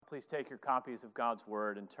please take your copies of God's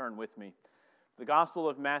Word and turn with me. The Gospel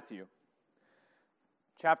of Matthew,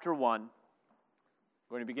 chapter 1.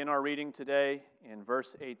 We're going to begin our reading today in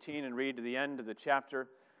verse 18 and read to the end of the chapter.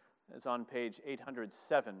 It's on page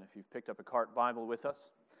 807 if you've picked up a Cart Bible with us.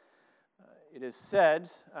 It is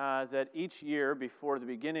said that each year before the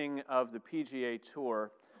beginning of the PGA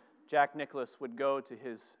Tour, Jack Nicklaus would go to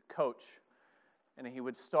his coach and he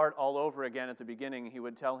would start all over again at the beginning. He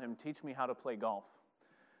would tell him, "Teach me how to play golf."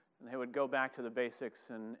 And they would go back to the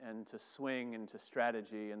basics and to swing and to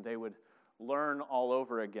strategy, and they would learn all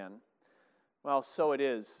over again. Well, so it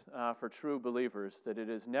is for true believers, that it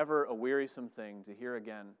is never a wearisome thing to hear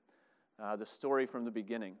again the story from the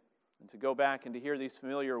beginning, and to go back and to hear these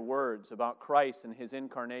familiar words about Christ and His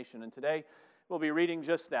incarnation. And today we'll be reading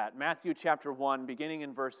just that, Matthew chapter 1, beginning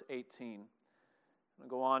in verse 18. We'll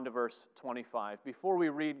go on to verse 25. Before we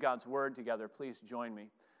read God's Word together, please join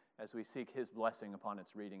me as we seek His blessing upon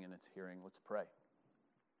its reading and its hearing. Let's pray.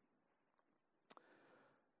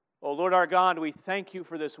 O Lord our God, we thank You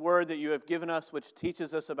for this Word that You have given us, which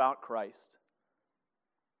teaches us about Christ.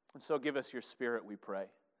 And so give us Your Spirit, we pray,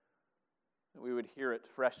 that we would hear it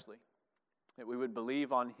freshly, that we would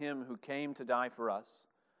believe on Him who came to die for us,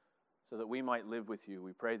 so that we might live with You.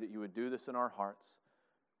 We pray that You would do this in our hearts,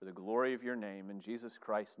 for the glory of Your name. In Jesus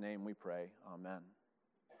Christ's name we pray. Amen.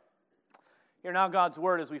 Hear now God's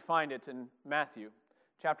Word as we find it in Matthew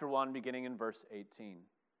chapter 1, beginning in verse 18.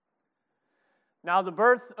 Now the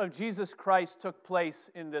birth of Jesus Christ took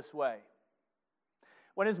place in this way.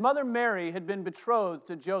 When His mother Mary had been betrothed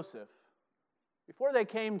to Joseph, before they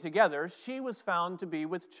came together, she was found to be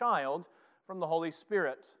with child from the Holy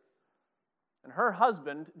Spirit. And her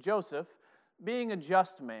husband, Joseph, being a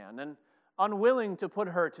just man and unwilling to put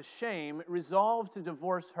her to shame, resolved to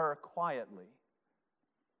divorce her quietly.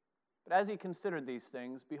 But as he considered these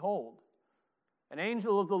things, behold, an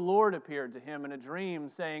angel of the Lord appeared to him in a dream,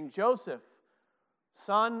 saying, "Joseph,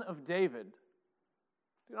 son of David,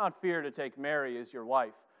 do not fear to take Mary as your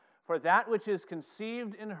wife, for that which is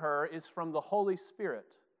conceived in her is from the Holy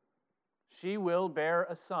Spirit. She will bear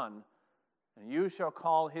a son, and you shall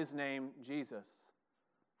call his name Jesus,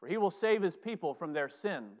 for he will save his people from their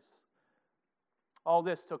sins." All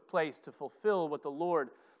this took place to fulfill what the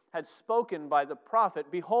Lord had spoken by the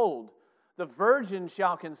prophet. "Behold, the virgin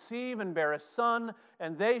shall conceive and bear a son,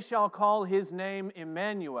 and they shall call his name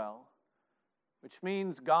Emmanuel," which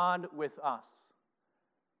means God with us.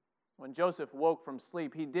 When Joseph woke from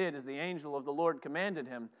sleep, he did as the angel of the Lord commanded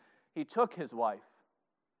him. He took his wife,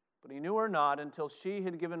 but he knew her not until she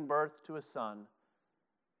had given birth to a son,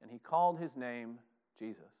 and he called his name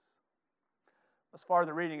Jesus. Thus far,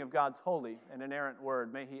 the reading of God's holy and inerrant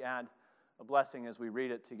word. May He add a blessing as we read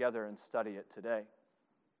it together and study it today.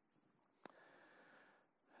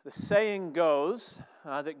 The saying goes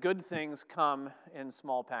that good things come in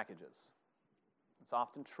small packages. It's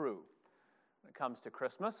often true when it comes to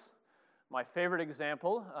Christmas. My favorite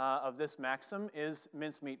example of this maxim is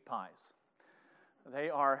mincemeat pies. They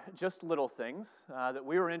are just little things that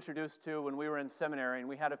we were introduced to when we were in seminary, and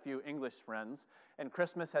we had a few English friends, and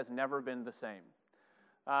Christmas has never been the same.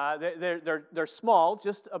 They're small,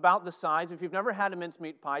 just about the size. If you've never had a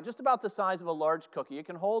mincemeat pie, just about the size of a large cookie. It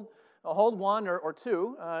can hold one or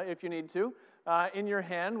two, if you need to, in your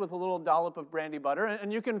hand with a little dollop of brandy butter.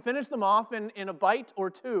 And you can finish them off in a bite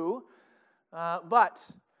or two. But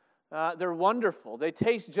they're wonderful. They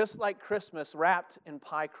taste just like Christmas wrapped in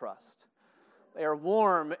pie crust. They are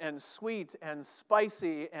warm and sweet and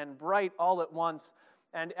spicy and bright all at once.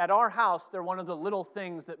 And at our house, they're one of the little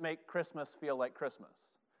things that make Christmas feel like Christmas.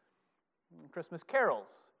 Christmas carols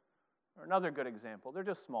are another good example. They're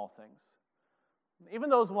just small things. Even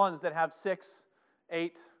those ones that have 6,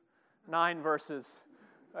 8, 9 verses,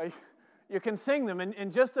 you can sing them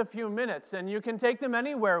in just a few minutes, and you can take them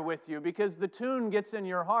anywhere with you because the tune gets in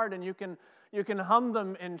your heart, and you can hum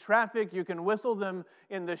them in traffic, you can whistle them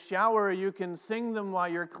in the shower, you can sing them while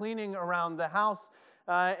you're cleaning around the house.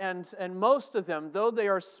 And most of them, though they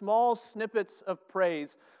are small snippets of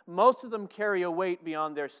praise, most of them carry a weight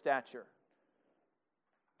beyond their stature.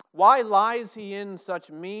 "Why lies he in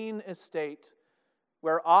such mean estate,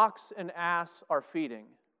 where ox and ass are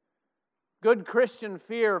feeding? Good Christian,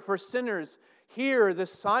 fear, for sinners, hear the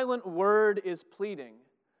silent word is pleading.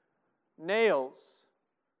 Nails,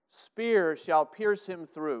 spear shall pierce him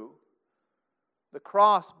through. The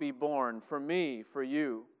cross be borne for me, for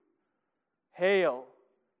you. Hail,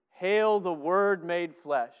 hail the Word made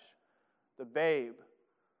flesh, the babe,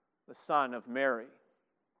 the Son of Mary."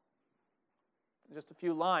 Just a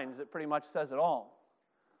few lines that pretty much says it all.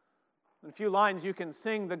 In a few lines, you can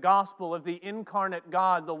sing the gospel of the incarnate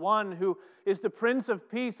God, the one who is the Prince of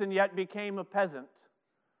Peace and yet became a peasant,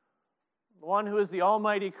 the one who is the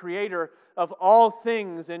almighty creator of all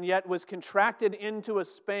things and yet was contracted into a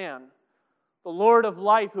span, the Lord of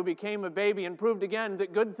life who became a baby and proved again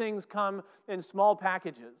that good things come in small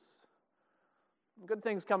packages. Good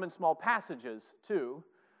things come in small passages, too.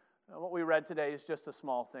 What we read today is just a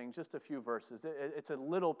small thing, just a few verses. It's a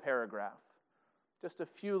little paragraph, just a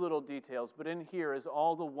few little details, but in here is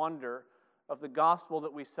all the wonder of the gospel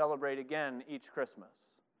that we celebrate again each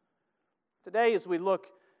Christmas. Today, as we look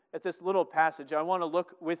at this little passage, I want to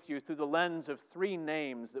look with you through the lens of three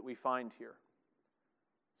names that we find here.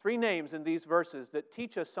 Three names in these verses that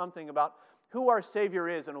teach us something about who our Savior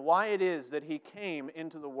is and why it is that He came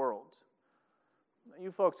into the world.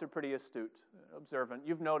 You folks are pretty astute, observant.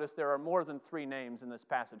 You've noticed there are more than three names in this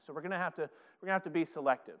passage, so we're going to have to be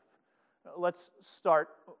selective. Let's start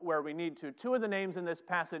where we need to. Two of the names in this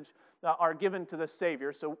passage are given to the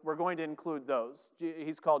Savior, so we're going to include those.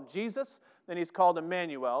 He's called Jesus, then He's called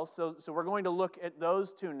Emmanuel, so we're going to look at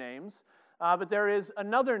those two names. But there is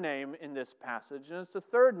another name in this passage, and it's the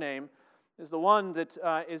third name, is the one that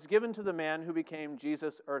is given to the man who became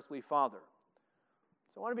Jesus' earthly father.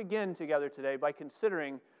 So I want to begin together today by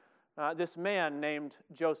considering this man named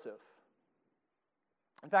Joseph.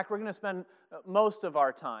 In fact, we're going to spend most of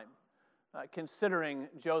our time considering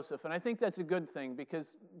Joseph, and I think that's a good thing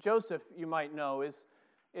because Joseph, you might know,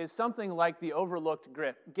 is something like the overlooked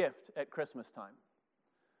gift at Christmas time.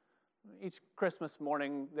 Each Christmas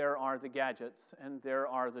morning, there are the gadgets, and there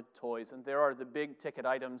are the toys, and there are the big-ticket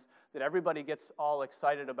items that everybody gets all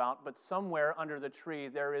excited about, but somewhere under the tree,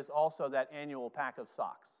 there is also that annual pack of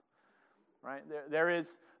socks, right? There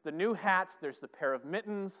is the new hat, there's the pair of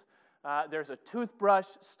mittens, there's a toothbrush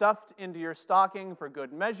stuffed into your stocking for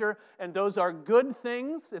good measure, and those are good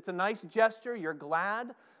things. It's a nice gesture. You're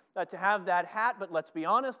glad to have that hat, but let's be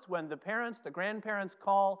honest, when the grandparents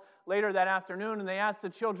call later that afternoon and they ask the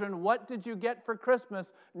children, what did you get for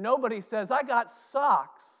Christmas? Nobody says, I got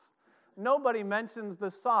socks. Nobody mentions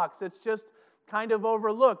the socks. It's just kind of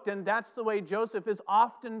overlooked, and that's the way Joseph is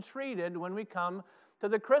often treated when we come to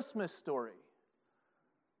the Christmas story.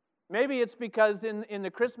 Maybe it's because in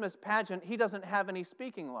the Christmas pageant, he doesn't have any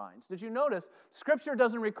speaking lines. Did you notice? Scripture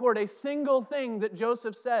doesn't record a single thing that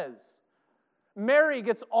Joseph says. Mary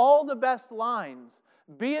gets all the best lines.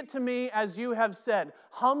 Be it to me as you have said.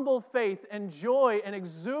 Humble faith and joy and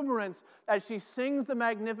exuberance as she sings the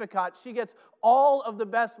Magnificat. She gets all of the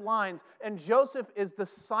best lines. And Joseph is the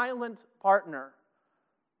silent partner,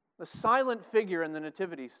 the silent figure in the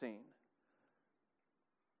nativity scene.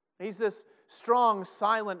 He's this strong,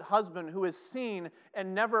 silent husband who is seen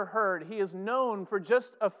and never heard. He is known for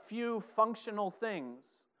just a few functional things.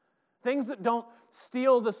 Things that don't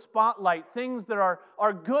steal the spotlight, things that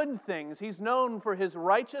are good things. He's known for his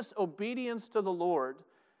righteous obedience to the Lord.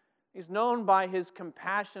 He's known by his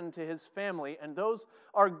compassion to his family, and those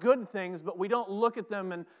are good things, but we don't look at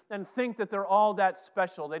them and think that they're all that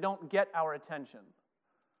special. They don't get our attention.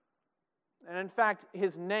 And in fact,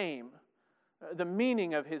 his name, the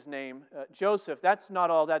meaning of his name, Joseph, that's not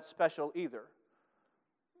all that special either.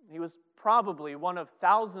 He was probably one of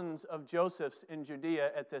thousands of Josephs in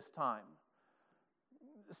Judea at this time.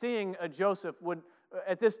 Seeing a Joseph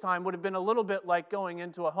at this time would have been a little bit like going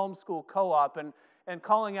into a homeschool co-op and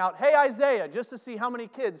calling out, hey, Isaiah, just to see how many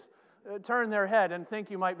kids turn their head and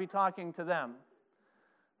think you might be talking to them.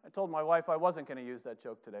 I told my wife I wasn't going to use that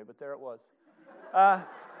joke today, but there it was.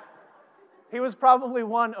 He was probably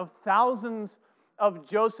one of thousands of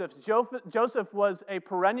Josephs. Joseph was a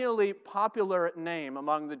perennially popular name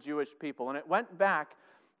among the Jewish people, and it went back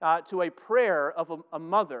to a prayer of a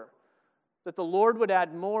mother that the Lord would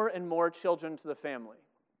add more and more children to the family.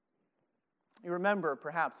 You remember,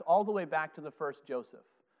 perhaps, all the way back to the first Joseph.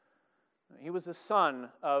 He was a son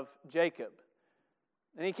of Jacob,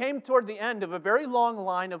 and he came toward the end of a very long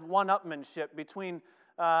line of one-upmanship between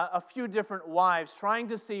a few different wives, trying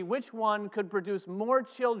to see which one could produce more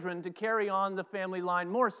children to carry on the family line,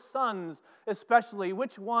 more sons especially,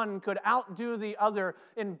 which one could outdo the other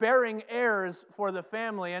in bearing heirs for the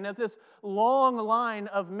family. And at this long line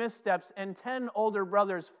of missteps and 10 older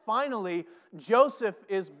brothers, finally Joseph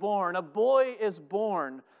is born. A boy is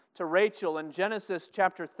born to Rachel, and Genesis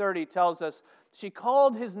chapter 30 tells us, she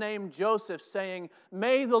called his name Joseph, saying,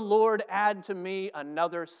 may the Lord add to me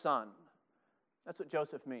another son. That's what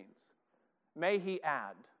Joseph means. May he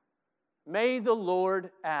add. May the Lord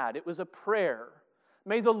add. It was a prayer.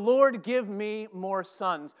 May the Lord give me more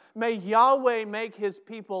sons. May Yahweh make his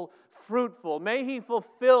people fruitful. May he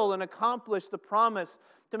fulfill and accomplish the promise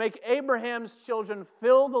to make Abraham's children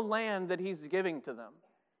fill the land that he's giving to them.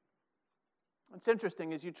 It's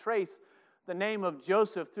interesting, as you trace the name of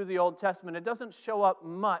Joseph through the Old Testament, it doesn't show up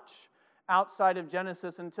much outside of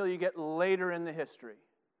Genesis until you get later in the history.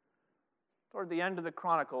 Toward the end of the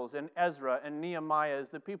Chronicles, in Ezra and Nehemiah, as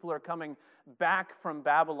the people are coming back from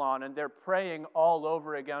Babylon and they're praying all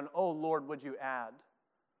over again, "Oh Lord, would you add?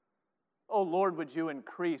 Oh Lord, would you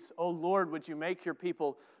increase? Oh Lord, would you make your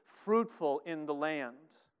people fruitful in the land?"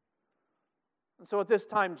 And so at this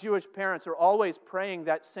time, Jewish parents are always praying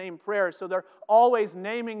that same prayer. So they're always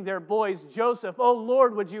naming their boys Joseph. "Oh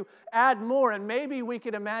Lord, would you add more?" And maybe we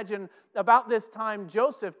could imagine about this time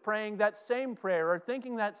Joseph praying that same prayer or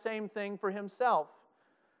thinking that same thing for himself.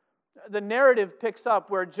 The narrative picks up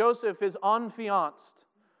where Joseph is enfianced.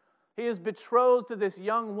 He is betrothed to this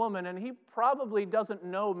young woman, and he probably doesn't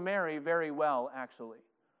know Mary very well, actually.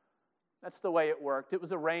 That's the way it worked. It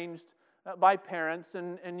was arranged by parents,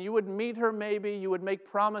 and you would meet her maybe, you would make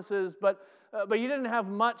promises, but you didn't have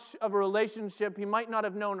much of a relationship. He might not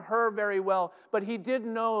have known her very well, but he did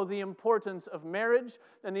know the importance of marriage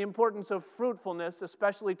and the importance of fruitfulness,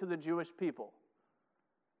 especially to the Jewish people.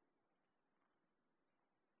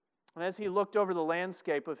 And as he looked over the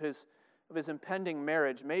landscape of his impending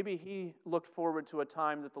marriage, maybe he looked forward to a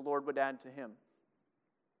time that the Lord would add to him.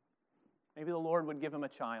 Maybe the Lord would give him a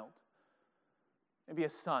child, maybe a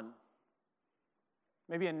son,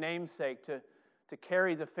 maybe a namesake to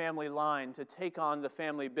carry the family line, to take on the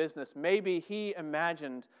family business. Maybe he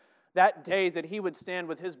imagined that day that he would stand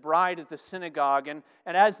with his bride at the synagogue, and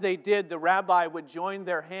as they did, the rabbi would join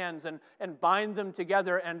their hands and bind them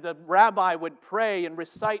together, and the rabbi would pray and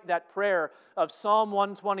recite that prayer of Psalm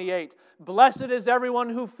 128. "Blessed is everyone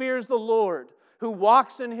who fears the Lord, who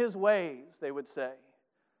walks in his ways," they would say.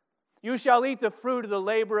 "You shall eat the fruit of the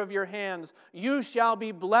labor of your hands. You shall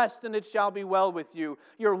be blessed, and it shall be well with you.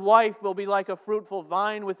 Your wife will be like a fruitful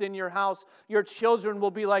vine within your house. Your children will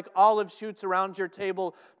be like olive shoots around your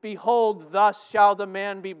table. Behold, thus shall the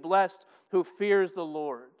man be blessed who fears the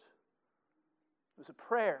Lord." It was a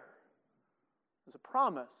prayer. It was a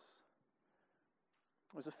promise.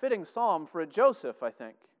 It was a fitting psalm for a Joseph, I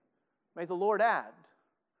think. May the Lord add.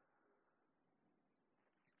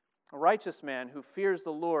 A righteous man who fears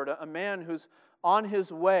the Lord, a man who's on his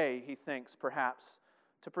way, he thinks, perhaps,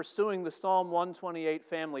 to pursuing the Psalm 128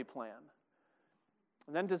 family plan.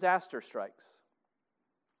 And then disaster strikes.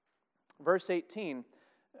 Verse 18,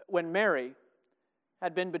 when Mary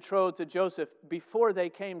had been betrothed to Joseph, before they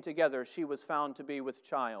came together, she was found to be with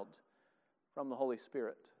child from the Holy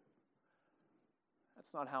Spirit.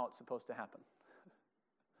 That's not how it's supposed to happen.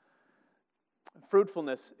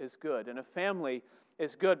 Fruitfulness is good, and a family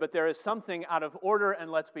is good, but there is something out of order, and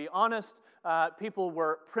let's be honest, people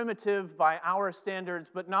were primitive by our standards,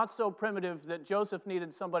 but not so primitive that Joseph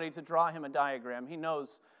needed somebody to draw him a diagram. He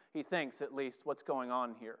knows, he thinks at least, what's going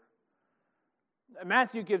on here.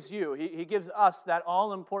 Matthew gives you, he gives us that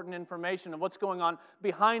all-important information of what's going on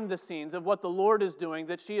behind the scenes, of what the Lord is doing,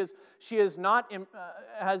 that she has not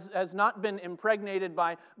been impregnated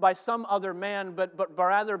by some other man, but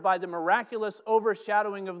rather by the miraculous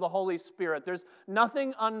overshadowing of the Holy Spirit. There's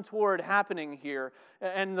nothing untoward happening here,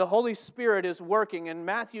 and the Holy Spirit is working, and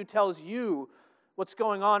Matthew tells you what's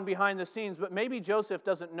going on behind the scenes, but maybe Joseph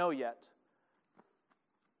doesn't know yet.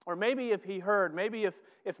 Or maybe if he heard, maybe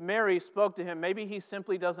if Mary spoke to him, maybe he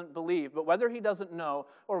simply doesn't believe. But whether he doesn't know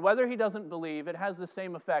or whether he doesn't believe, it has the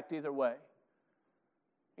same effect either way.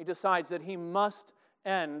 He decides that he must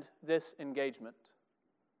end this engagement.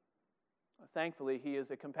 Thankfully, he is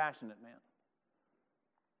a compassionate man.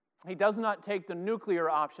 He does not take the nuclear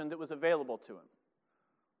option that was available to him.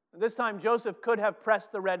 This time, Joseph could have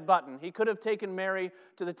pressed the red button. He could have taken Mary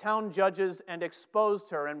to the town judges and exposed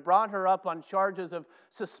her and brought her up on charges of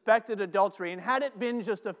suspected adultery. And had it been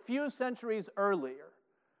just a few centuries earlier,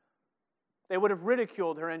 they would have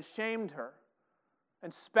ridiculed her and shamed her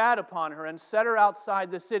and spat upon her and set her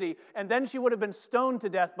outside the city. And then she would have been stoned to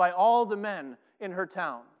death by all the men in her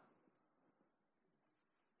town.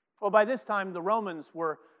 Well, by this time, the Romans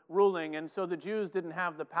were ruling, and so the Jews didn't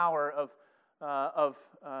have the power of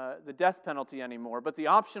the death penalty anymore, but the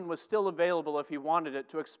option was still available if he wanted it,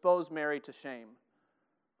 to expose Mary to shame,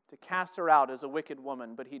 to cast her out as a wicked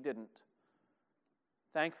woman, but he didn't.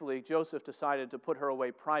 Thankfully, Joseph decided to put her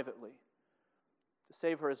away privately, to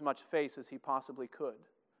save her as much face as he possibly could.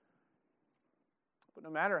 But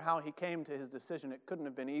no matter how he came to his decision, it couldn't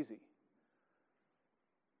have been easy.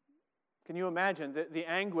 Can you imagine the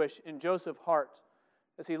anguish in Joseph's heart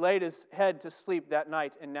as he laid his head to sleep that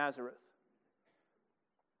night in Nazareth?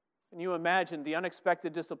 Can you imagine the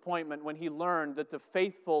unexpected disappointment when he learned that the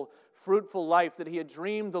faithful, fruitful life that he had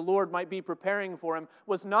dreamed the Lord might be preparing for him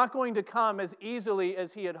was not going to come as easily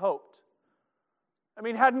as he had hoped? I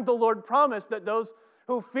mean, hadn't the Lord promised that those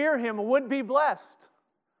who fear him would be blessed?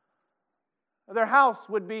 Their house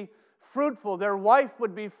would be fruitful, their wife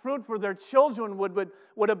would be fruitful, their children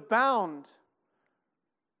would abound.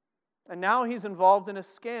 And now he's involved in a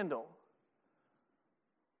scandal.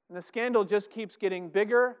 And the scandal just keeps getting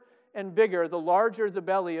bigger and bigger the larger the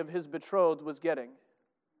belly of his betrothed was getting.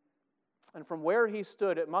 And from where he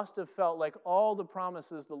stood, it must have felt like all the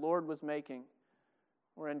promises the Lord was making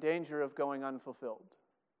were in danger of going unfulfilled.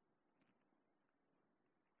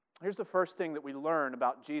 Here's the first thing that we learn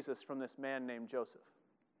about Jesus from this man named Joseph.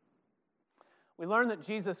 We learn that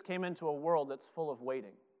Jesus came into a world that's full of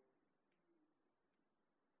waiting.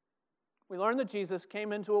 We learn that Jesus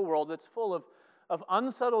came into a world that's full of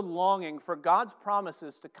unsettled longing for God's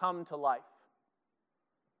promises to come to life.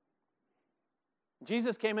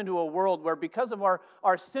 Jesus came into a world where, because of our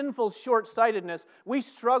sinful short-sightedness, we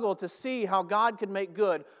struggle to see how God could make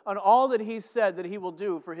good on all that He said that He will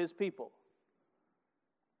do for His people.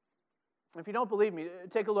 If you don't believe me,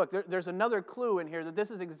 take a look. There's another clue in here that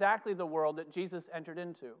this is exactly the world that Jesus entered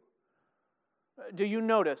into. Do you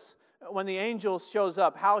notice when the angel shows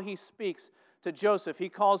up how he speaks to Joseph? He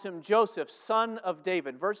calls him Joseph, son of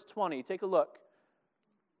David. Verse 20, take a look.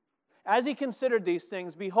 As he considered these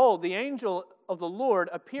things, behold, the angel of the Lord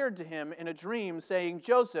appeared to him in a dream, saying,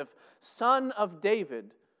 Joseph, son of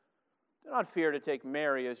David, do not fear to take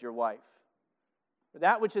Mary as your wife. For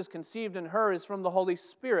that which is conceived in her is from the Holy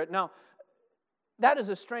Spirit. Now, that is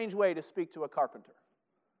a strange way to speak to a carpenter,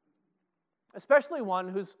 especially one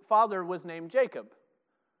whose father was named Jacob.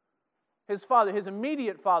 His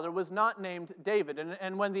immediate father, was not named David.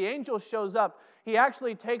 And when the angel shows up, he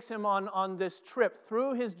actually takes him on this trip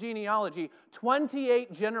through his genealogy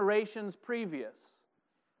 28 generations previous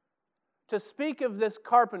to speak of this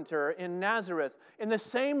carpenter in Nazareth in the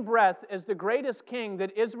same breath as the greatest king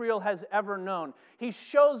that Israel has ever known. He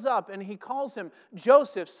shows up and he calls him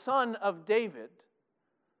Joseph, son of David.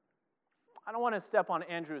 I don't want to step on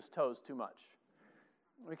Andrew's toes too much,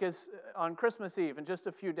 because on Christmas Eve, in just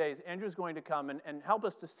a few days, Andrew's going to come and help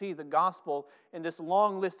us to see the gospel in this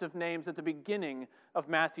long list of names at the beginning of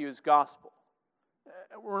Matthew's gospel.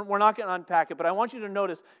 We're not going to unpack it, but I want you to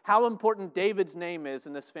notice how important David's name is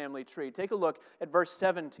in this family tree. Take a look at verse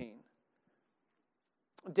 17.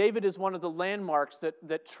 David is one of the landmarks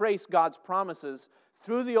that trace God's promises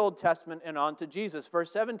through the Old Testament and on to Jesus.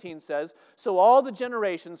 Verse 17 says, so all the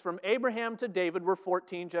generations from Abraham to David were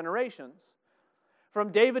 14 generations.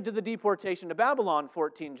 From David to the deportation to Babylon,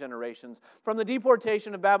 14 generations. From the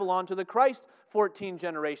deportation of Babylon to the Christ, 14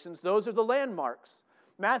 generations. Those are the landmarks.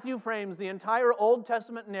 Matthew frames the entire Old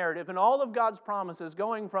Testament narrative and all of God's promises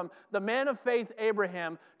going from the man of faith,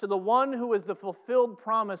 Abraham, to the one who is the fulfilled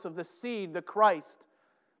promise of the seed, the Christ.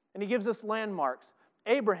 And he gives us landmarks.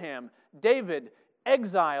 Abraham, David,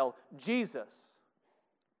 exile, Jesus.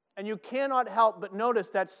 And you cannot help but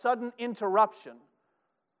notice that sudden interruption,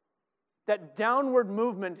 that downward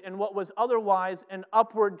movement in what was otherwise an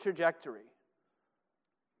upward trajectory.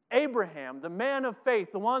 Abraham, the man of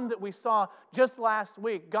faith, the one that we saw just last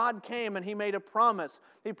week, God came and He made a promise.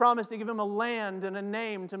 He promised to give him a land and a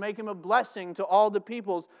name, to make him a blessing to all the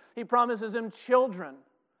peoples. He promises him children,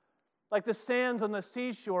 like the sands on the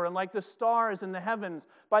seashore and like the stars in the heavens.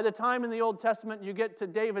 By the time in the Old Testament you get to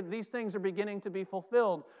David, these things are beginning to be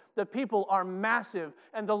fulfilled. The people are massive,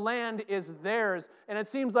 and the land is theirs. And it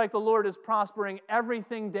seems like the Lord is prospering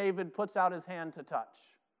everything David puts out his hand to touch.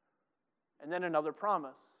 And then another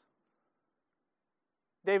promise.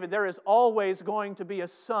 David, there is always going to be a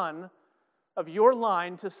son of your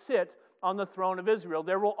line to sit on the throne of Israel.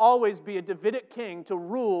 There will always be a Davidic king to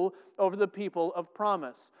rule over the people of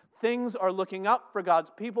promise. Things are looking up for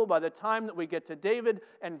God's people by the time that we get to David,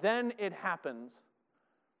 and then it happens.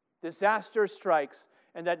 Disaster strikes,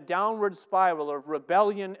 and that downward spiral of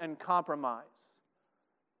rebellion and compromise.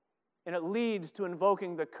 And it leads to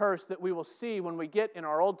invoking the curse that we will see when we get in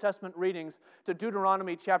our Old Testament readings to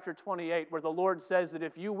Deuteronomy chapter 28, where the Lord says that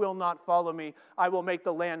if you will not follow me, I will make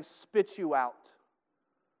the land spit you out.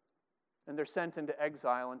 And they're sent into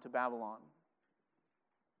exile into Babylon.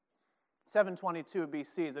 722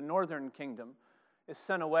 BC, the northern kingdom is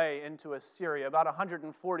sent away into Assyria. About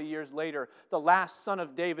 140 years later, the last son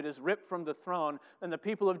of David is ripped from the throne, and the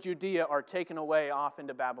people of Judea are taken away off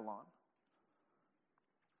into Babylon.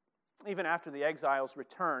 Even after the exiles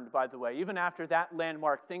returned, by the way, even after that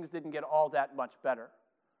landmark, things didn't get all that much better.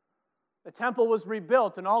 The temple was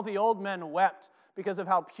rebuilt, and all the old men wept because of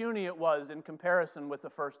how puny it was in comparison with the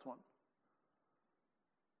first one.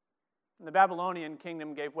 And the Babylonian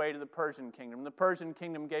kingdom gave way to the Persian kingdom. The Persian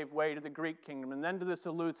kingdom gave way to the Greek kingdom, and then to the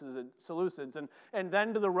Seleucids, and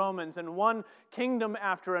then to the Romans, and one kingdom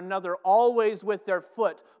after another, always with their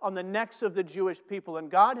foot on the necks of the Jewish people.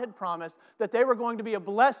 And God had promised that they were going to be a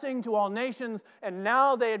blessing to all nations, and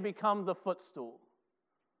now they had become the footstool.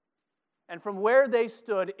 And from where they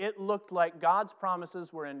stood, it looked like God's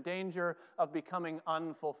promises were in danger of becoming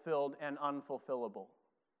unfulfilled and unfulfillable.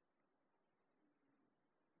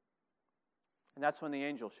 And that's when the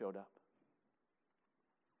angel showed up.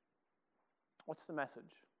 What's the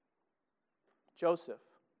message? Joseph,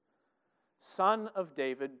 son of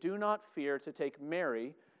David, do not fear to take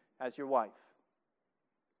Mary as your wife.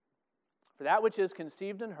 For that which is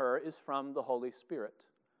conceived in her is from the Holy Spirit.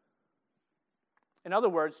 In other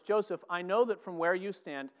words, Joseph, I know that from where you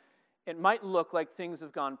stand, it might look like things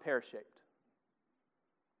have gone pear-shaped.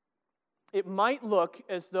 It might look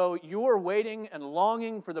as though you are waiting and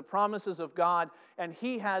longing for the promises of God, and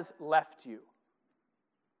He has left you.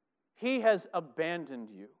 He has abandoned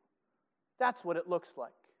you. That's what it looks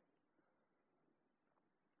like.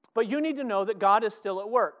 But you need to know that God is still at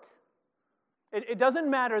work. It doesn't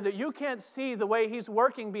matter that you can't see the way He's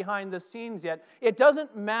working behind the scenes yet. It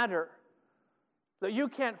doesn't matter that you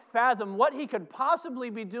can't fathom what He could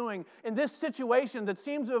possibly be doing in this situation that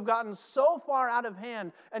seems to have gotten so far out of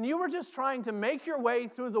hand, and you were just trying to make your way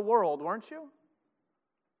through the world, weren't you?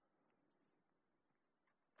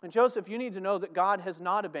 And Joseph, you need to know that God has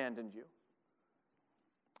not abandoned you.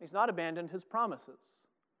 He's not abandoned His promises.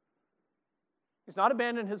 He's not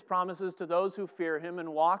abandoned His promises to those who fear Him and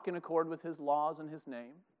walk in accord with His laws and His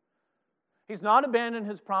name. He's not abandoned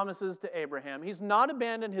His promises to Abraham. He's not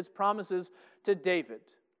abandoned His promises to David.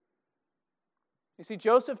 You see,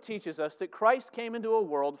 Joseph teaches us that Christ came into a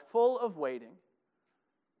world full of waiting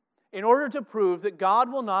in order to prove that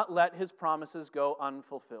God will not let His promises go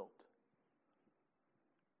unfulfilled.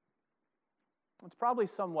 It's probably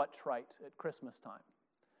somewhat trite at Christmas time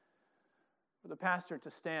for the pastor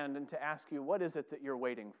to stand and to ask you, what is it that you're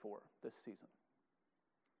waiting for this season?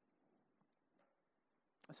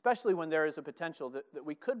 Especially when there is a potential that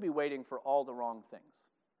we could be waiting for all the wrong things.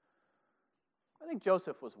 I think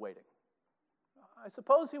Joseph was waiting. I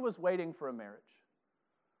suppose he was waiting for a marriage.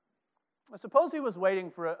 I suppose he was waiting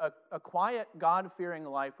for a quiet, God-fearing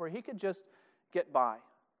life where he could just get by.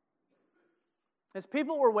 His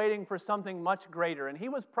people were waiting for something much greater, and he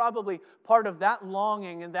was probably part of that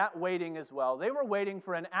longing and that waiting as well. They were waiting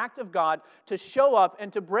for an act of God to show up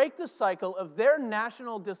and to break the cycle of their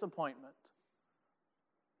national disappointment.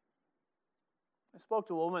 I spoke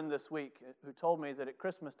to a woman this week who told me that at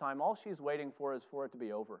Christmas time, all she's waiting for is for it to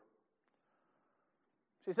be over.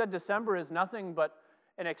 She said December is nothing but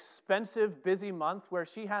an expensive, busy month where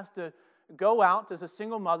she has to go out as a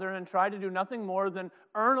single mother and try to do nothing more than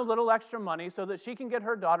earn a little extra money so that she can get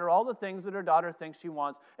her daughter all the things that her daughter thinks she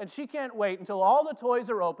wants. And she can't wait until all the toys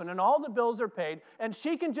are open and all the bills are paid and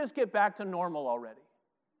she can just get back to normal already.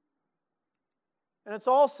 And it's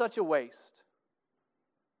all such a waste.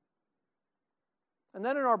 And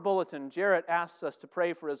then in our bulletin, Jarrett asks us to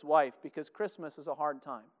pray for his wife because Christmas is a hard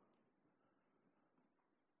time.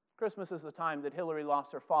 Christmas is the time that Hillary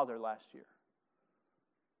lost her father last year.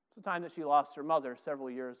 It's the time that she lost her mother several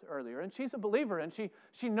years earlier. And she's a believer, and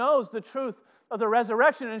she knows the truth of the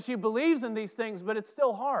resurrection, and she believes in these things, but it's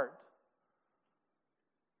still hard.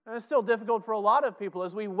 And it's still difficult for a lot of people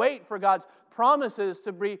as we wait for God's promises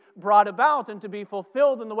to be brought about and to be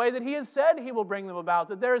fulfilled in the way that He has said He will bring them about.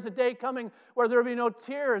 That there is a day coming where there will be no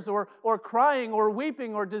tears or crying or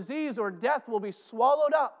weeping or disease or death will be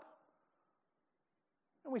swallowed up.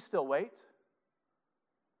 And we still wait.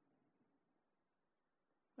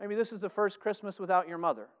 Maybe this is the first Christmas without your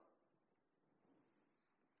mother.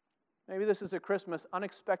 Maybe this is a Christmas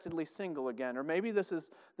unexpectedly single again, or maybe this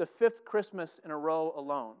is the 5th Christmas in a row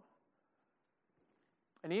alone.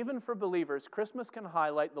 And even for believers, Christmas can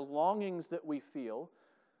highlight the longings that we feel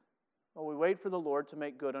while we wait for the Lord to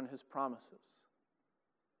make good on His promises.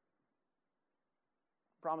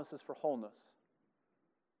 Promises for wholeness,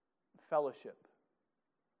 fellowship,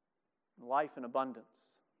 life in abundance.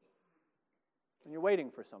 And you're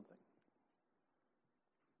waiting for something.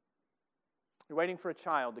 You're waiting for a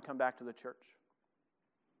child to come back to the church.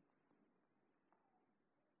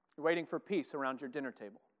 You're waiting for peace around your dinner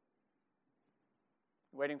table.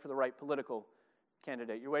 You're waiting for the right political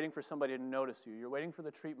candidate. You're waiting for somebody to notice you. You're waiting for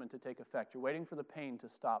the treatment to take effect. You're waiting for the pain to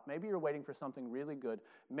stop. Maybe you're waiting for something really good.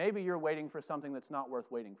 Maybe you're waiting for something that's not worth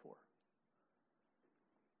waiting for.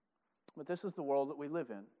 But this is the world that we live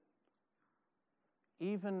in.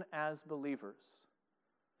 even as believers.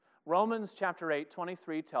 Romans chapter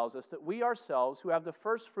 8:23 tells us that we ourselves, who have the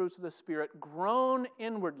first fruits of the Spirit, groan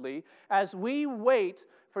inwardly as we wait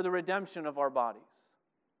for the redemption of our bodies.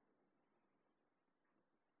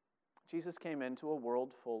 Jesus came into a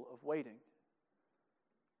world full of waiting.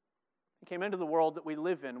 He came into the world that we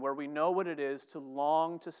live in, where we know what it is to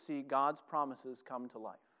long to see God's promises come to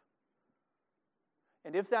life.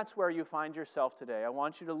 And if that's where you find yourself today, I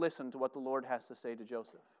want you to listen to what the Lord has to say to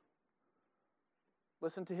Joseph.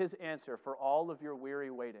 Listen to his answer for all of your weary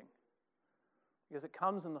waiting, because it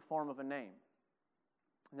comes in the form of a name,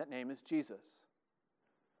 and that name is Jesus.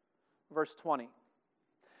 Verse 20.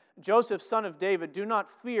 Joseph, son of David, do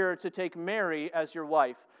not fear to take Mary as your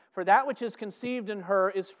wife, for that which is conceived in her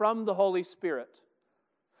is from the Holy Spirit.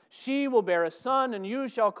 She will bear a son, and you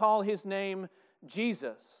shall call his name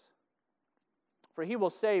Jesus, for he will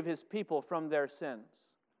save his people from their sins.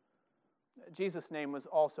 Jesus' name was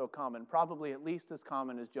also common, probably at least as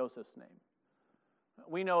common as Joseph's name.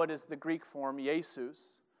 We know it as the Greek form Jesus,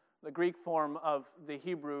 the Greek form of the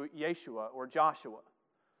Hebrew Yeshua or Joshua.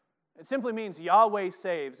 It simply means Yahweh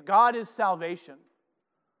saves. God is salvation.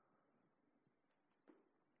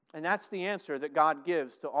 And that's the answer that God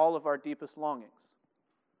gives to all of our deepest longings.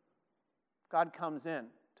 God comes in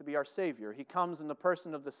to be our Savior. He comes in the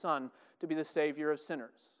person of the Son to be the Savior of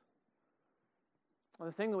sinners. And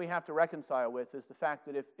the thing that we have to reconcile with is the fact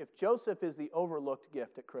that if Joseph is the overlooked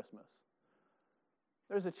gift at Christmas,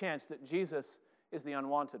 there's a chance that Jesus is the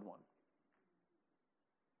unwanted one.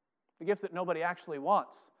 The gift that nobody actually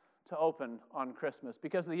wants to open on Christmas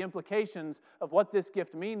because of the implications of what this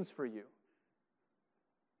gift means for you.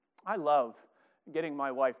 I love getting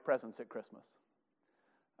my wife presents at Christmas.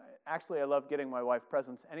 Actually, I love getting my wife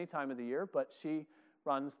presents any time of the year, but she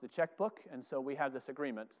runs the checkbook, and so we have this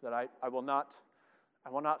agreement that I will not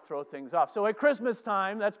throw things off. So at Christmas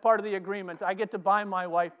time, that's part of the agreement. I get to buy my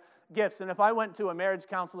wife gifts, and if I went to a marriage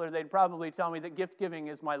counselor, they'd probably tell me that gift giving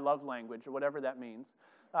is my love language, or whatever that means.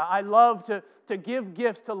 I love to give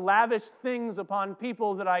gifts, to lavish things upon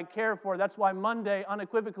people that I care for. That's why Monday,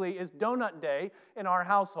 unequivocally, is donut day in our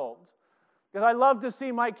household. Because I love to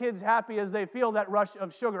see my kids happy as they feel that rush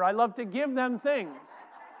of sugar. I love to give them things.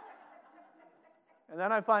 And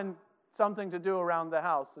then I find something to do around the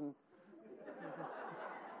house. And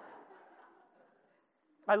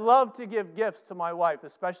I love to give gifts to my wife,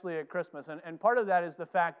 especially at Christmas. And part of that is the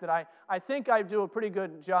fact that I think I do a pretty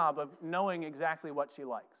good job of knowing exactly what she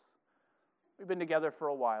likes. We've been together for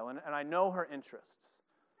a while, and I know her interests.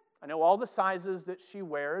 I know all the sizes that she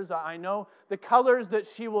wears. I know the colors that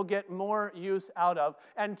she will get more use out of.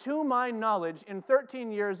 And to my knowledge, in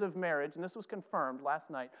 13 years of marriage, and this was confirmed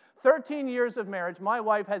last night, 13 years of marriage, my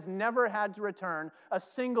wife has never had to return a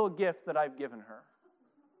single gift that I've given her.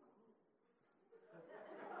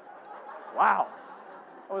 Wow.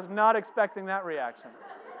 I was not expecting that reaction.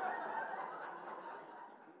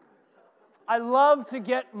 I love to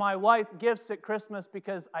get my wife gifts at Christmas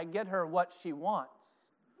because I get her what she wants.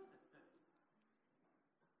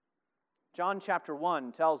 John chapter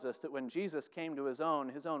 1 tells us that when Jesus came to his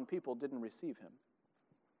own people didn't receive him.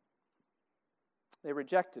 They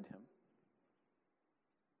rejected him.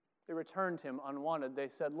 They returned him unwanted. They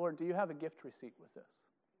said, Lord, do you have a gift receipt with this?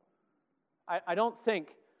 I don't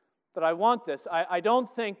think that I want this. I don't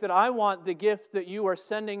think that I want the gift that you are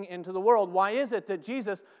sending into the world. Why is it that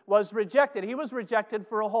Jesus was rejected? He was rejected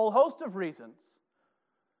for a whole host of reasons.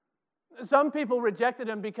 Some people rejected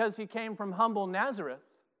him because he came from humble Nazareth.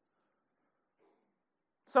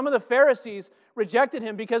 Some of the Pharisees rejected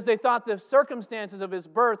him because they thought the circumstances of his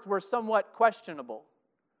birth were somewhat questionable.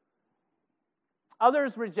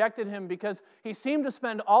 Others rejected him because he seemed to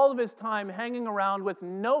spend all of his time hanging around with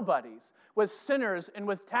nobodies, with sinners and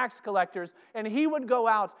with tax collectors, and he would go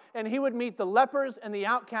out and he would meet the lepers and the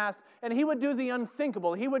outcasts, and he would do the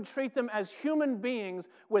unthinkable. He would treat them as human beings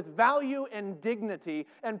with value and dignity,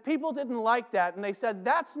 and people didn't like that, and they said,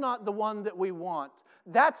 that's not the one that we want.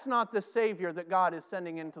 That's not the Savior that God is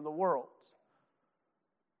sending into the world.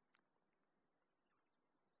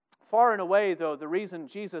 Far and away, though, the reason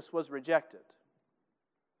Jesus was rejected,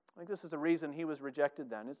 I think this is the reason he was rejected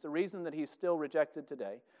then. It's the reason that he's still rejected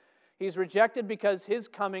today. He's rejected because his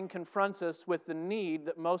coming confronts us with the need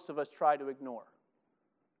that most of us try to ignore.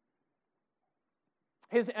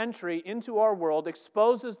 His entry into our world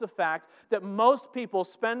exposes the fact that most people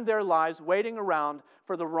spend their lives waiting around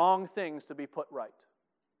for the wrong things to be put right.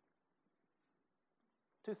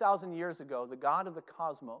 2,000 years ago, the God of the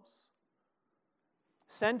cosmos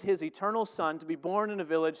sent his eternal Son to be born in a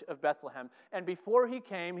village of Bethlehem. And before he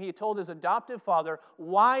came, he told his adoptive father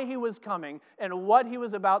why he was coming and what he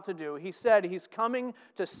was about to do. He said he's coming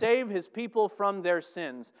to save his people from their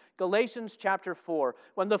sins. Galatians chapter 4.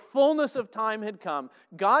 When the fullness of time had come,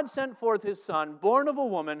 God sent forth his Son, born of a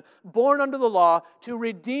woman, born under the law, to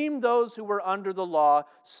redeem those who were under the law,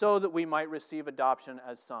 so that we might receive adoption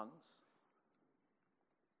as sons.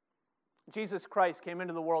 Jesus Christ came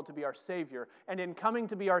into the world to be our Savior, and in coming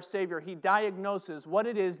to be our Savior, he diagnoses what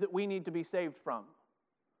it is that we need to be saved from.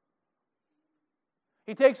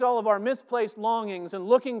 He takes all of our misplaced longings and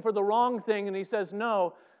looking for the wrong thing, and he says,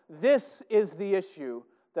 no, this is the issue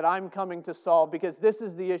that I'm coming to solve, because this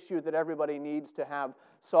is the issue that everybody needs to have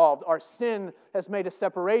solved. Our sin has made a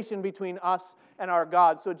separation between us and our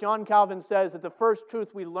God. So John Calvin says that the first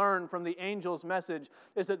truth we learn from the angel's message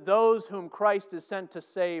is that those whom Christ is sent to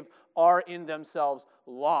save are in themselves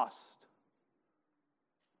lost.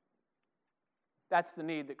 That's the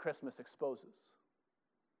need that Christmas exposes.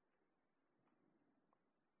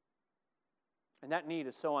 And that need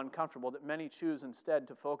is so uncomfortable that many choose instead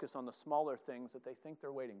to focus on the smaller things that they think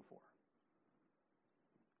they're waiting for.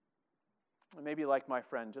 And maybe like my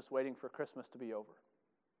friend, just waiting for Christmas to be over.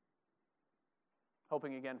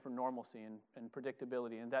 Hoping again for normalcy and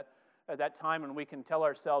predictability. And that at that time when we can tell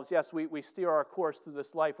ourselves, yes, we steer our course through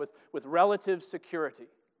this life with relative security.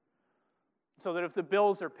 So that if the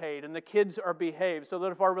bills are paid and the kids are behaved, so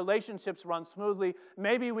that if our relationships run smoothly,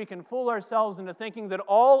 maybe we can fool ourselves into thinking that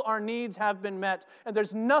all our needs have been met and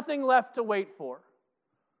there's nothing left to wait for.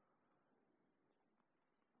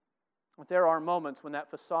 But there are moments when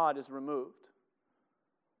that facade is removed,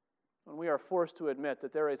 when we are forced to admit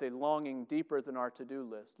that there is a longing deeper than our to-do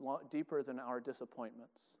list, deeper than our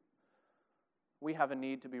disappointments. We have a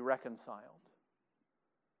need to be reconciled,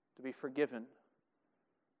 to be forgiven,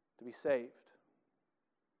 to be saved.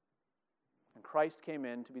 And Christ came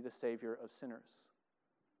in to be the Savior of sinners.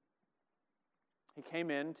 He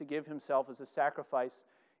came in to give himself as a sacrifice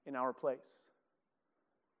in our place.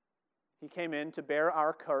 He came in to bear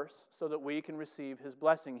our curse so that we can receive his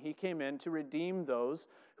blessing. He came in to redeem those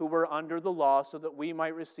who were under the law so that we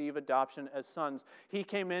might receive adoption as sons. He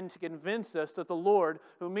came in to convince us that the Lord,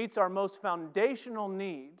 who meets our most foundational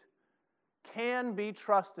need, can be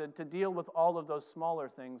trusted to deal with all of those smaller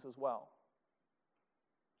things as well.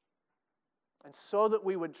 And so that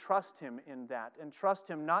we would trust him in that, and trust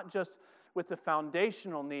him not just with the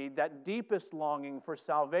foundational need, that deepest longing for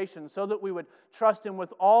salvation, so that we would trust him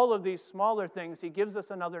with all of these smaller things, he gives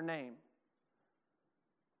us another name.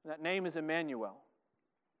 And that name is Emmanuel.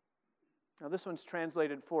 Now this one's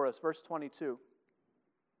translated for us, verse 22.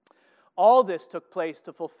 All this took place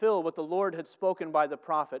to fulfill what the Lord had spoken by the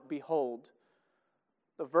prophet. Behold,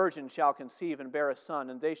 the virgin shall conceive and bear a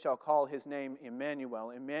son, and they shall call his name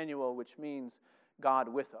Emmanuel. Emmanuel, which means God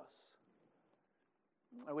with us.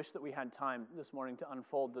 I wish that we had time this morning to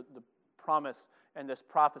unfold the promise and this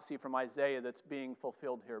prophecy from Isaiah that's being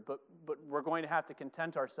fulfilled here. But we're going to have to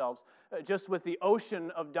content ourselves just with the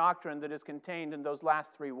ocean of doctrine that is contained in those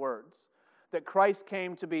last three words. That Christ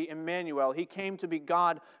came to be Emmanuel. He came to be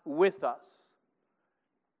God with us.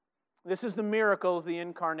 This is the miracle of the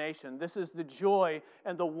incarnation. This is the joy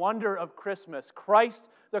and the wonder of Christmas. Christ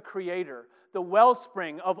the Creator, the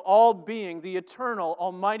wellspring of all being, the eternal,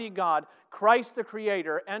 almighty God, Christ the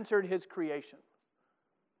Creator, entered his creation.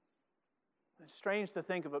 It's strange to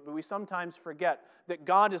think of it, but we sometimes forget that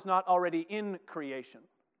God is not already in creation.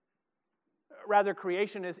 Rather,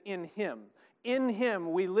 creation is in him. In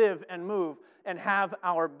him we live and move and have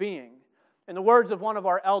our being. In the words of one of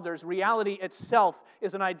our elders, reality itself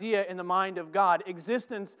is an idea in the mind of God.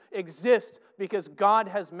 Existence exists because God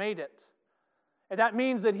has made it. And that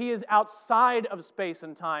means that he is outside of space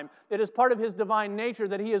and time. It is part of his divine nature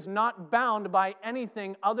that he is not bound by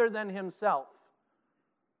anything other than himself.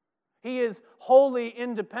 He is wholly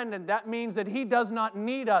independent. That means that he does not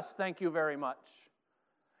need us, thank you very much.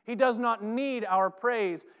 He does not need our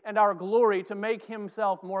praise and our glory to make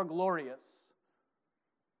himself more glorious.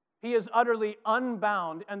 He is utterly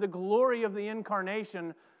unbound, and the glory of the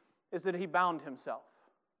incarnation is that he bound himself.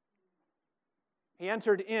 He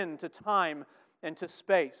entered into time and to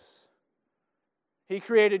space. He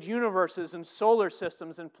created universes and solar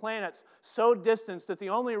systems and planets so distant that the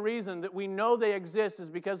only reason that we know they exist is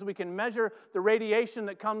because we can measure the radiation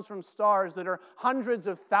that comes from stars that are hundreds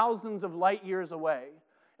of thousands of light years away.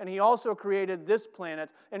 And he also created this planet,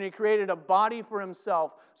 and he created a body for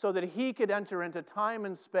himself so that he could enter into time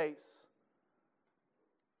and space,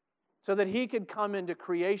 so that he could come into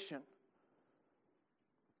creation.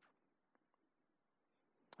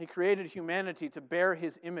 He created humanity to bear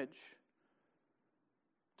his image.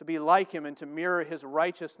 to be like Him and to mirror His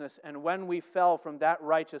righteousness. And when we fell from that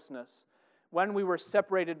righteousness, when we were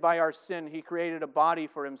separated by our sin, He created a body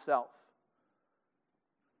for Himself.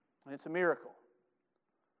 And it's a miracle.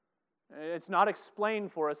 It's not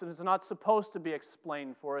explained for us, and it's not supposed to be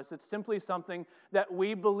explained for us. It's simply something that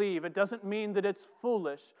we believe. It doesn't mean that it's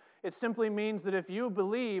foolish. It simply means that if you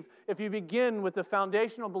believe, if you begin with the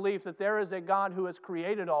foundational belief that there is a God who has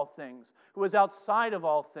created all things, who is outside of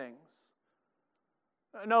all things.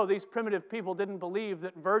 No, these primitive people didn't believe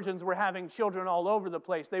that virgins were having children all over the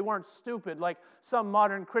place. They weren't stupid like some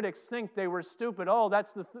modern critics think they were stupid. Oh,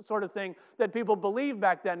 that's the sort of thing that people believed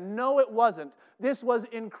back then. No, it wasn't. This was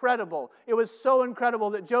incredible. It was so incredible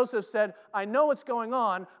that Joseph said, I know what's going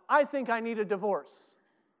on. I think I need a divorce.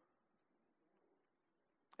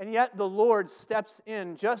 And yet the Lord steps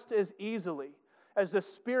in just as easily as the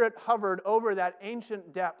Spirit hovered over that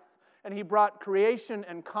ancient depth, and He brought creation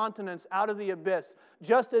and continents out of the abyss,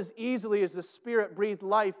 just as easily as the Spirit breathed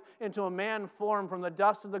life into a man formed from the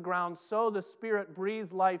dust of the ground, so the Spirit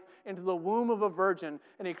breathes life into the womb of a virgin,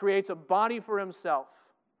 and He creates a body for Himself,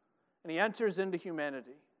 and He enters into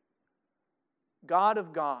humanity. God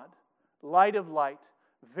of God, light of light,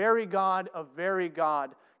 very God of very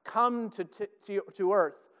God, come to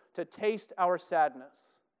earth to taste our sadness,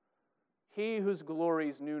 He whose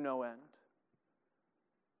glories knew no end.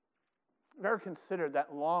 Have you ever considered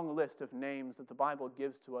that long list of names that the Bible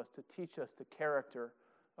gives to us to teach us the character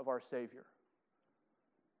of our Savior?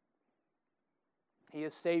 He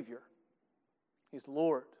is Savior. He's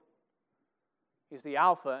Lord. He's the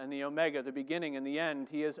Alpha and the Omega, the beginning and the end.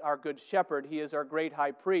 He is our good shepherd. He is our great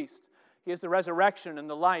high priest. He is the resurrection and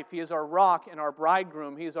the life. He is our rock and our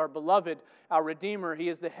bridegroom. He is our beloved, our Redeemer. He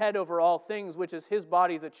is the head over all things, which is His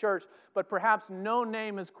body, the church. But perhaps no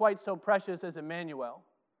name is quite so precious as Emmanuel.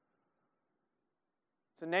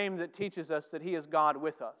 It's a name that teaches us that He is God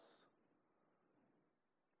with us.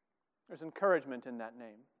 There's encouragement in that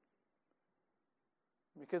name.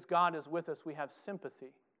 Because God is with us, we have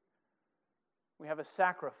sympathy. We have a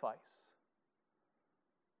sacrifice.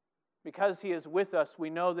 Because He is with us,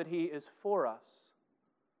 we know that He is for us.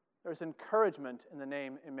 There's encouragement in the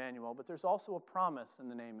name Emmanuel, but there's also a promise in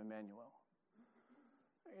the name Emmanuel.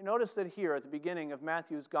 You notice that here at the beginning of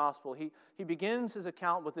Matthew's gospel, he begins his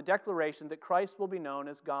account with the declaration that Christ will be known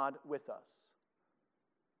as God with us.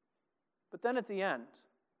 But then at the end,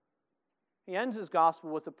 he ends his gospel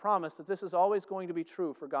with the promise that this is always going to be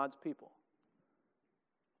true for God's people.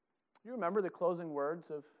 Do you remember the closing words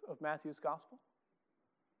of Matthew's gospel?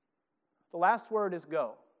 The last word is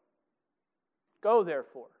go. Go,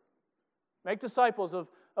 therefore. Make disciples of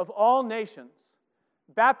all nations,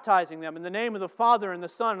 baptizing them in the name of the Father and the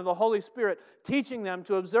Son and the Holy Spirit, teaching them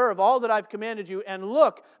to observe all that I've commanded you. And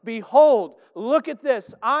look, behold, look at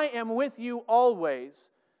this. I am with you always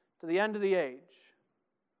to the end of the age.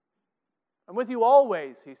 I'm with you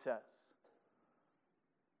always, he says.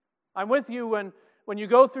 I'm with you when you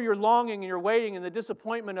go through your longing and your waiting and the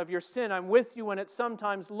disappointment of your sin. I'm with you when it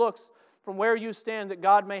sometimes looks from where you stand that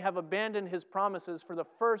God may have abandoned His promises for the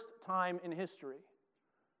first time in history.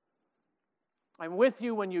 I'm with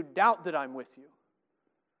you when you doubt that I'm with you.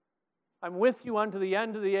 I'm with you unto the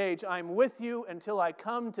end of the age. I'm with you until I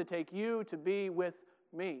come to take you to be with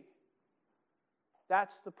me.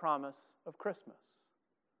 That's the promise of Christmas.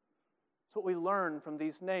 It's what we learn from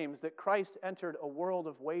these names, that Christ entered a world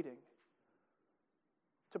of waiting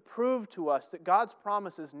to prove to us that God's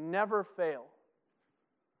promises never fail,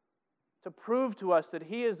 to prove to us that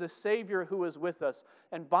He is the Savior who is with us,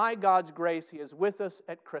 and by God's grace, He is with us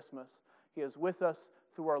at Christmas. He is with us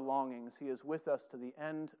through our longings. He is with us to the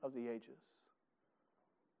end of the ages.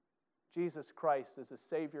 Jesus Christ is the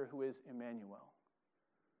Savior who is Emmanuel.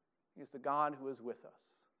 He is the God who is with us.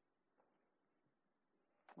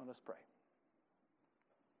 Let us pray.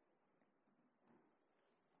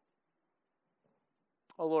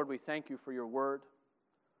 Oh Lord, we thank you for your word.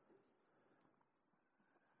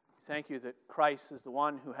 Thank you that Christ is the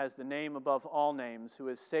one who has the name above all names, who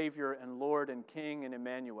is Savior and Lord and King and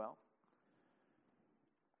Emmanuel.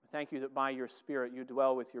 Thank you that by your Spirit you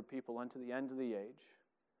dwell with your people unto the end of the age.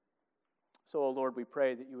 So, O Lord, we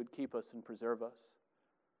pray that you would keep us and preserve us.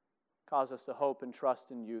 Cause us to hope and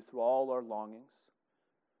trust in you through all our longings.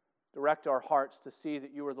 Direct our hearts to see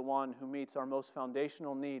that you are the one who meets our most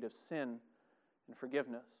foundational need of sin and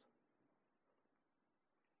forgiveness.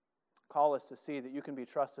 Call us to see that you can be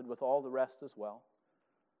trusted with all the rest as well,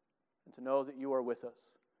 and to know that you are with us,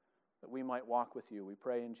 that we might walk with you. We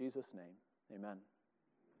pray in Jesus' name. Amen.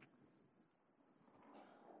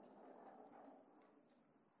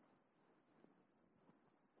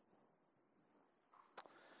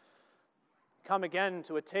 come again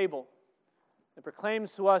to a table that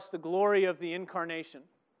proclaims to us the glory of the incarnation.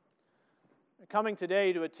 We're coming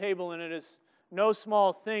today to a table, and it is no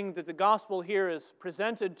small thing that the gospel here is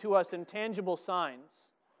presented to us in tangible signs,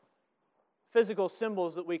 physical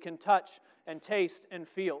symbols that we can touch and taste and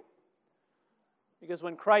feel. Because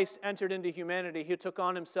when Christ entered into humanity, he took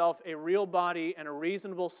on himself a real body and a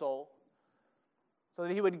reasonable soul, so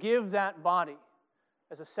that he would give that body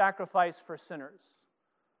as a sacrifice for sinners,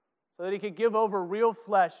 so that he could give over real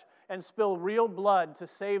flesh and spill real blood to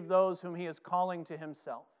save those whom he is calling to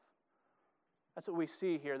himself. That's what we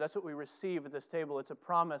see here. That's what we receive at this table. It's a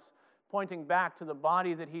promise pointing back to the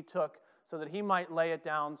body that he took so that he might lay it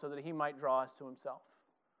down, so that he might draw us to himself.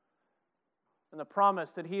 And the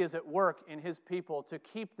promise that he is at work in his people to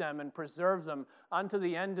keep them and preserve them unto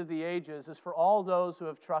the end of the ages is for all those who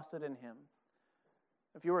have trusted in him.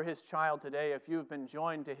 If you are his child today, if you've been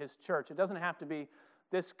joined to his church, it doesn't have to be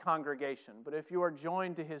this congregation, but if you are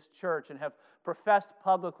joined to his church and have professed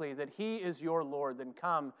publicly that he is your Lord, then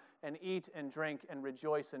come and eat and drink and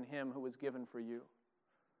rejoice in him who was given for you.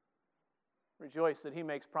 Rejoice that he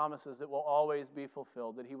makes promises that will always be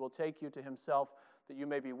fulfilled, that he will take you to himself, that you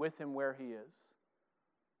may be with him where he is.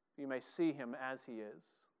 You may see him as he is.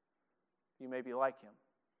 You may be like him.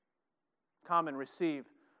 Come and receive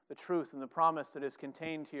the truth and the promise that is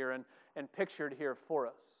contained here and pictured here for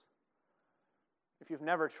us. If you've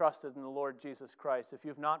never trusted in the Lord Jesus Christ, if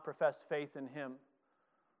you've not professed faith in him,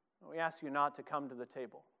 we ask you not to come to the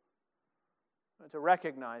table, but to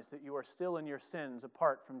recognize that you are still in your sins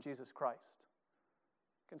apart from Jesus Christ.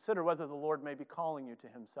 Consider whether the Lord may be calling you to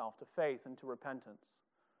himself, to faith and to repentance,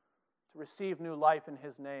 to receive new life in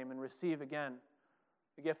his name and receive again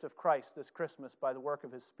the gift of Christ this Christmas by the work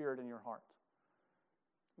of his Spirit in your heart.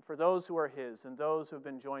 And for those who are his and those who have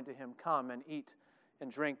been joined to him, come and eat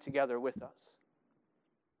and drink together with us.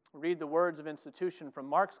 Read the words of institution from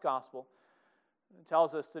Mark's Gospel. It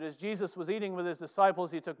tells us that as Jesus was eating with his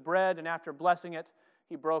disciples, he took bread, and after blessing it,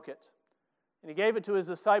 he broke it. And he gave it to his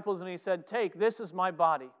disciples, and he said, "Take, this is my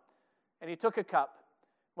body." And he took a cup.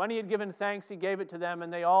 When he had given thanks, he gave it to them,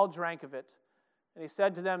 and they all drank of it. And he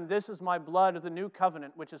said to them, "This is my blood of the new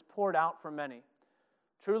covenant, which is poured out for many.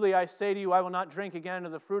 Truly I say to you, I will not drink again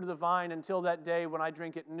of the fruit of the vine until that day when I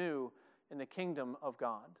drink it new in the kingdom of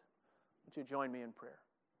God." Would you join me in prayer?